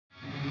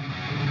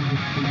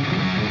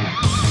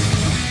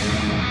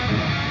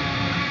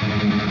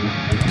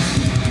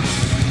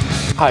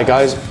Hi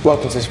guys,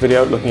 welcome to this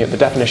video looking at the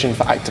definition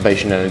for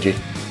activation energy.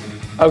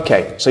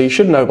 Okay, so you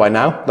should know by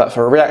now that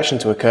for a reaction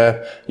to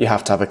occur, you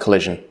have to have a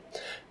collision.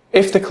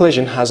 If the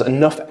collision has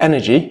enough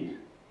energy,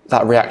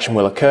 that reaction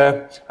will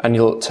occur and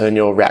you'll turn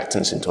your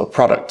reactants into a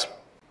product.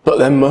 But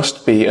there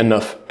must be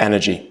enough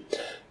energy.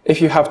 If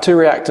you have two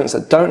reactants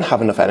that don't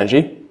have enough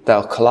energy,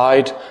 they'll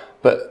collide,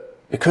 but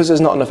because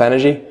there's not enough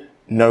energy,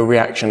 no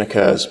reaction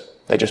occurs.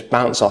 They just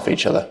bounce off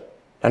each other.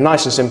 And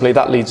nice and simply,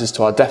 that leads us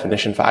to our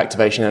definition for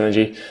activation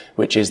energy,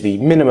 which is the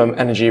minimum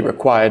energy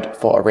required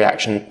for a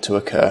reaction to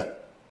occur.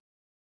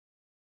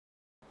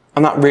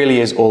 And that really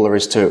is all there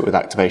is to it with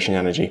activation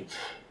energy.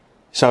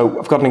 So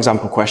I've got an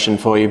example question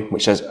for you,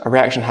 which says a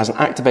reaction has an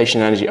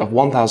activation energy of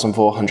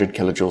 1,400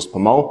 kilojoules per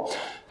mole.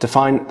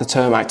 Define the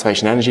term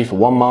activation energy for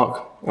 1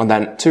 mark, and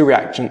then two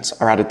reactants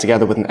are added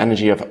together with an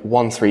energy of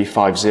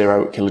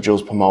 1350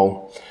 kilojoules per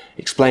mole.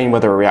 Explain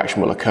whether a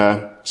reaction will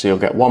occur. So you'll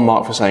get 1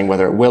 mark for saying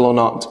whether it will or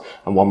not,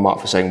 and 1 mark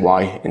for saying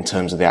why in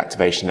terms of the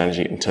activation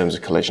energy in terms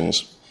of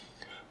collisions.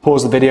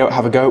 Pause the video,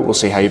 have a go, we'll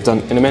see how you've done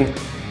in a minute.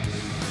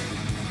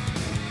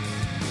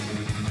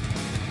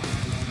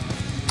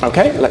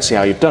 Okay, let's see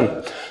how you've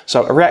done.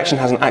 So a reaction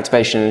has an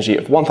activation energy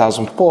of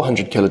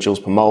 1,400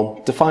 kilojoules per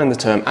mole. Define the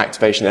term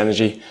activation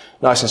energy.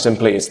 Nice and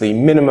simply, it's the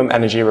minimum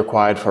energy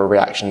required for a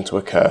reaction to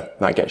occur.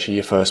 That gets you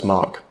your first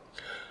mark.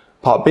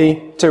 Part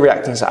B, two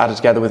reactants are added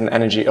together with an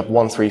energy of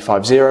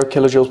 1350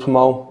 kilojoules per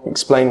mole.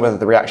 Explain whether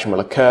the reaction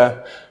will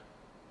occur.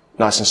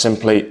 Nice and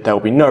simply, there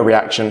will be no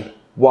reaction.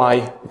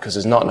 Why? Because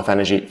there's not enough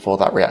energy for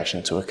that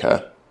reaction to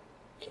occur.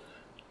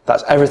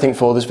 That's everything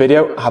for this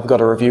video. I have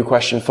got a review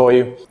question for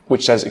you,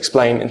 which says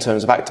explain in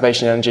terms of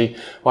activation energy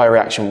why a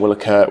reaction will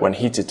occur when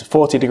heated to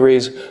 40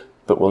 degrees,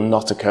 but will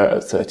not occur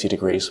at 30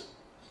 degrees.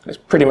 It's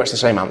pretty much the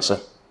same answer.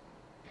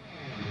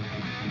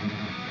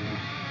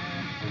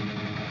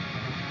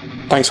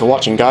 Thanks for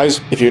watching guys.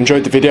 If you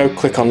enjoyed the video,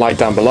 click on like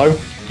down below.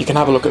 You can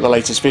have a look at the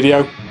latest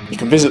video, you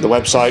can visit the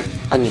website,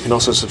 and you can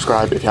also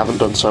subscribe if you haven't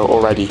done so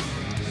already.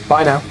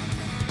 Bye now.